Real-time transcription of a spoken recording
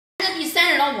这第三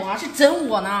任老公啊是真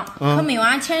我呢，可没有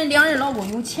俺前两任老公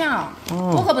有钱啊，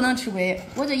我可不能吃亏。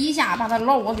我这一下把他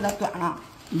老窝给他端了，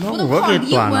我都靠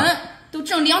离婚都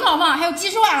挣2套房，还有几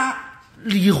十万了。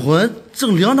离婚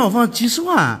挣2套房几十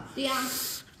万？对呀。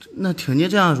那听你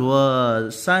这样说，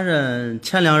前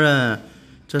2任，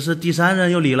这是第3任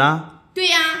又离了？对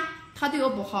呀，他对我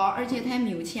不好，而且他还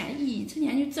没有钱，成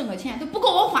天就挣个钱都不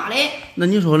够我花嘞。那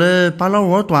你说的把老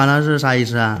窝端了是啥意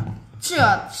思啊？这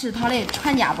是他的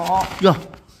传家宝哟。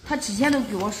他之前都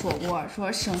给我说过，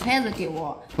说生孩子给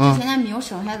我，现在没有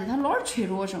生孩子，他老是催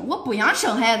着我生，我不想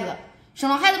生孩子，生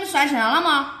了孩子不算身上了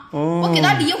吗？我跟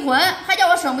他离婚，还叫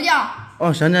我生不叫？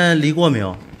现在离过没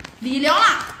有？离了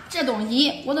啦，这东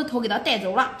西我都偷给他带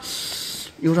走了。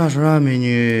有啥事啊，美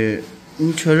女？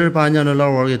你确实把人家的老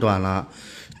窝给端了。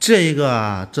这个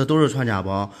啊，这都是传家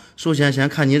宝。首先，先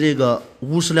看你这个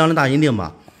50两的大银锭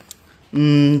吧，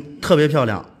特别漂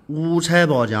亮。五彩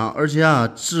包浆，而且啊，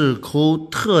质口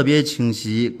特别清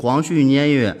晰，光绪年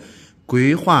月，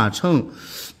规划成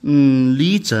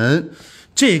厘针。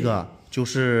这个就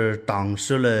是当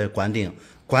时的官锭。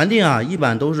官锭啊，一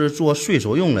般都是做税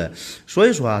收用的，所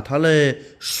以说啊，它的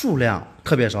数量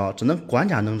特别少，只能官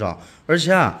家能找。而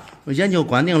且啊，研究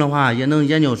官锭的话，也能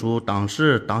研究出当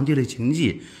时当地的经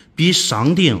济比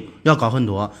商锭要高很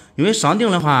多。因为商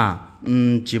锭的话，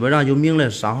基本上有名的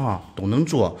商号都能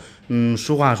做。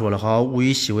俗话说得好，物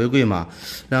以稀为贵嘛。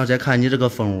然后再看你这个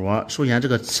蜂窝，首先这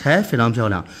个彩非常漂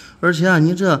亮，而且啊，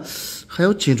你这还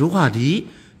有金属挂底。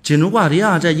金属挂底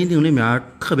啊，在银锭里面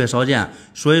特别少见，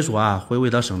所以说啊，会为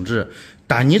它升值。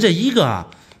但你这一个啊，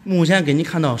目前给你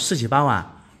看到17、8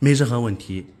万，没任何问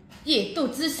题。咦，都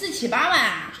值17、8万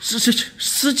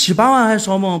？17、8万还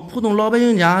少吗？普通老百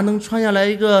姓家能传下来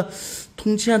一个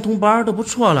铜钱铜板都不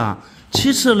错了。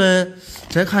其次呢，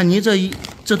再看你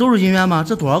这都是银元吗？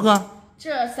这多少个？这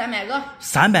300个。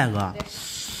300个？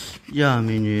呀，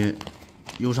美女，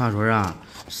有啥说啊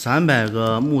？300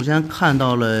个，目前看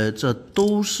到了，这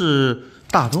都是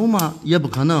大头吗？也不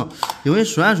可能，因为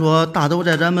虽然说大头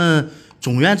在咱们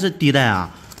中原这地带啊，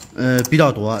比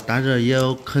较多，但是也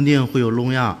有肯定会有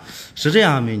龙阳。是这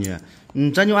样，美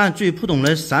女，咱就按最普通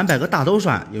的300个大头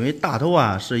算，因为大头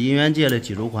啊是银元界的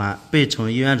基础款，被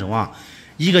称银元之王，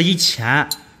一个1000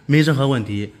没任何问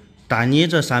题。但你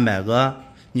这300个，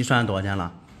你算多少钱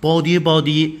了？保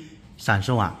底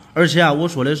30万，而且啊，我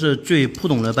说的是最普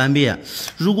通的版别。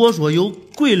如果说有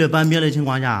贵的版别的情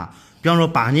况下，比方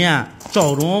说8年、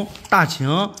赵忠、大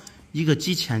清，一个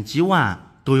几千几万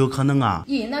都有可能啊。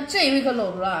咦，那这一回可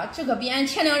搂住了，这可比俺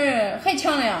前2任还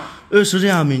强了呀。是这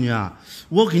样，美女啊，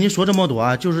我跟你说这么多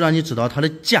啊，就是让你知道它的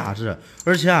价值，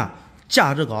而且啊，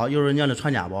价值高，又是人家的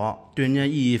传家宝，对人家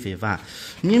意义非凡。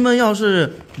你们要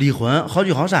是离婚，好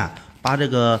聚好散，把这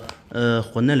个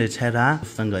婚内的财产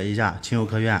分割一下，情有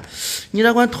可原。你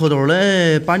再管偷偷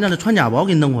的把人家的传家宝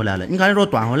给弄回来了，你刚才说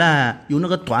端回来，有那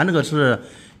个端这个词，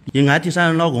应该第3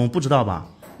任老公不知道吧？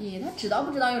咦，他知道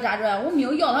不知道有啥准？我没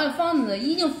有要他的房子，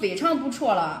已经非常不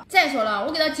错了。再说了，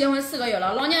我给他结婚4个月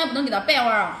了，老娘也不能给他白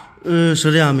玩啊。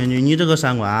是这样，美女，你这个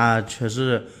3观啊，确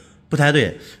实不太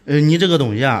对。你这个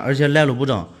东西啊，而且来路不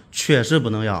正，确实不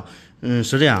能要。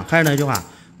是这样，还是那句话，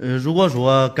如果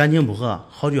说感情不和，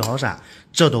好聚好散，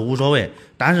这都无所谓。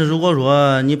但是如果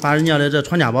说你把人家的这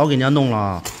传家宝给人家弄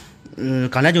了，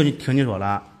刚才就听你说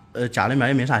了，家里面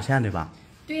也没啥钱，对吧？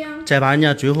对呀。再把人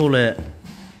家最后的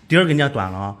底儿给人家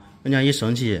端了，人家一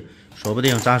生气，说不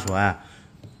定咋说呀？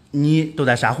你都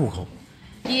在杀户口。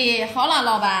咦，好了，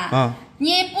老板啊，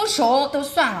你不收都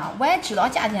算了，我也知道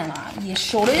价钱了。你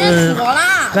收的人多了，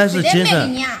还是谨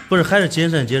慎，你不是还是谨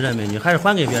慎，美女，还是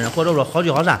还给别人，或者说好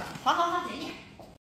聚好散。好。